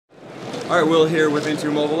Alright, Will here with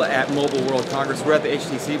IntoMobile at Mobile World Congress. We're at the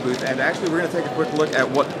HTC booth, and actually we're going to take a quick look at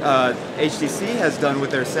what HTC has done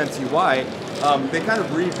with their Sense UI. They kind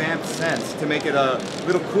of revamped Sense to make it a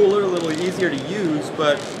little cooler, a little easier to use,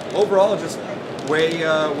 but overall just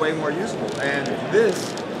way more usable. And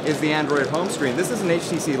this is the Android home screen. This is an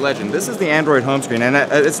HTC Legend. This is the Android home screen, and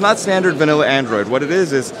it's not standard vanilla Android. What it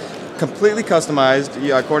is completely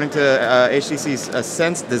customized according to HTC's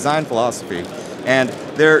Sense design philosophy. And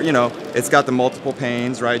there, it's got the multiple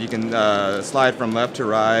panes, right? You can slide from left to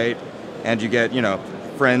right, and you get,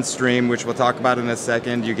 FriendStream, which we'll talk about in a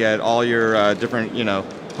second. You get all your different,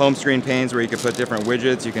 home screen panes where you can put different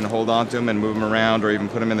widgets. You can hold on to them and move them around, or even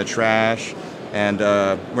put them in the trash. And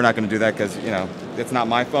we're not going to do that because, it's not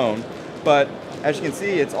my phone. But as you can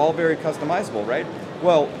see, it's all very customizable, right?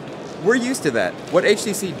 Well, we're used to that. What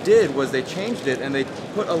HTC did was they changed it and they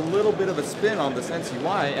put a little bit of a spin on the Sense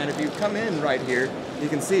UI, and if you come in right here, you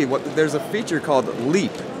can see there's a feature called Leap.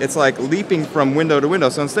 It's like leaping from window to window.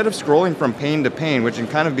 So instead of scrolling from pane to pane, which can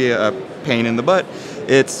kind of be a pain in the butt,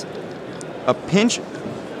 it's a pinch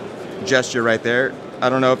gesture right there. I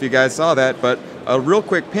don't know if you guys saw that, but a real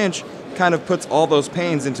quick pinch kind of puts all those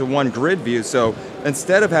panes into one grid view. So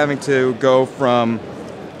instead of having to go from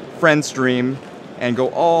FriendStream and go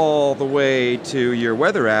all the way to your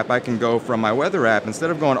weather app, I can go from my weather app.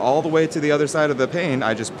 Instead of going all the way to the other side of the pane,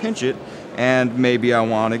 I just pinch it, and maybe I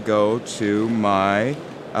want to go to my,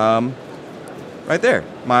 right there,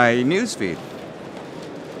 my news feed.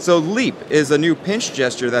 So Leap is a new pinch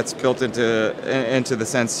gesture that's built into the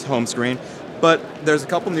Sense home screen, but there's a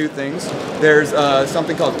couple new things. There's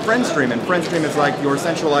something called FriendStream, and FriendStream is like your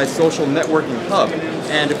centralized social networking hub.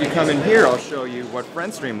 And if you come in here, I'll show you what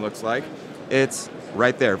FriendStream looks like. It's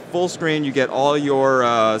right there, full screen. You get all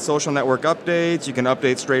your social network updates. You can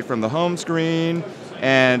update straight from the home screen.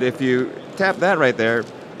 And if you tap that right there,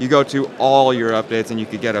 you go to all your updates, and you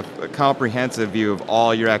could get a comprehensive view of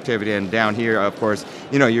all your activity. And down here, of course,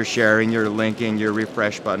 you're sharing, you're linking, your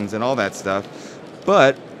refresh buttons, and all that stuff.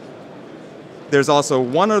 But there's also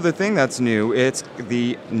one other thing that's new. It's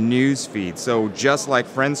the news feed. So just like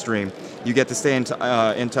FriendStream, you get to stay in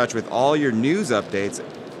touch with all your news updates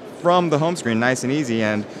from the home screen, nice and easy.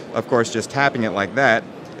 And of course, just tapping it like that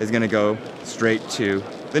is going to go straight to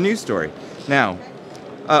the news story. Now,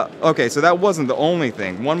 okay, so that wasn't the only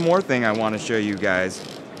thing. One more thing I want to show you guys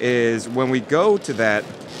is when we go to that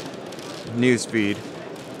news feed,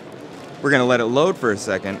 we're going to let it load for a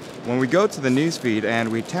second. When we go to the news feed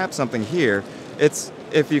and we tap something here, it's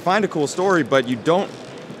if you find a cool story but you don't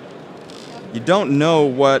know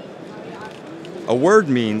what a word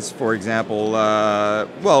means, for example,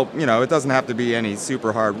 well, it doesn't have to be any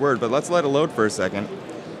super hard word, but let's let it load for a second.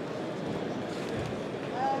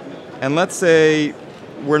 And let's say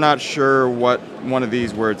we're not sure what one of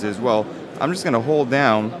these words is. Well, I'm just going to hold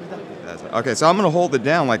down. Okay, so I'm going to hold it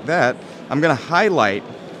down like that. I'm going to highlight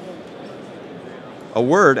a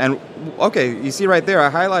word, and okay, you see right there, I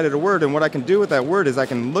highlighted a word, and what I can do with that word is I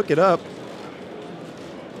can look it up.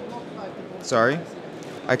 Sorry.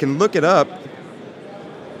 I can look it up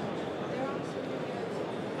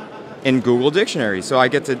in Google Dictionary. So I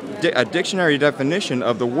get a dictionary definition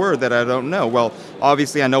of the word that I don't know. Well,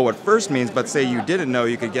 obviously I know what first means, but say you didn't know,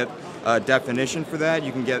 you could get a definition for that.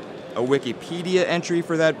 You can get a Wikipedia entry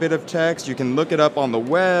for that bit of text. You can look it up on the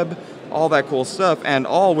web, all that cool stuff, and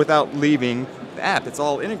all without leaving the app. It's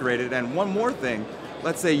all integrated. And one more thing,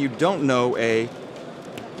 let's say you don't know a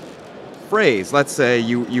phrase. Let's say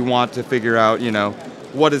you want to figure out,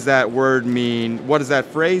 what does that word mean? What does that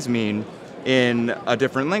phrase mean in a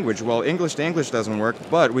different language? Well, English to English doesn't work,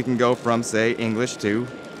 but we can go from, say, English to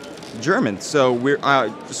German. So we're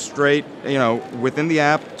straight, within the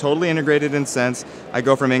app, totally integrated in Sense. I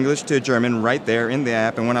go from English to German right there in the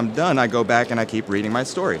app, and when I'm done, I go back and I keep reading my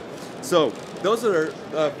story. So those are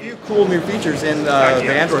a few cool new features in the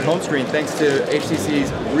Android home screen thanks to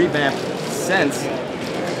HTC's revamped Sense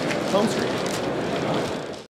home screen.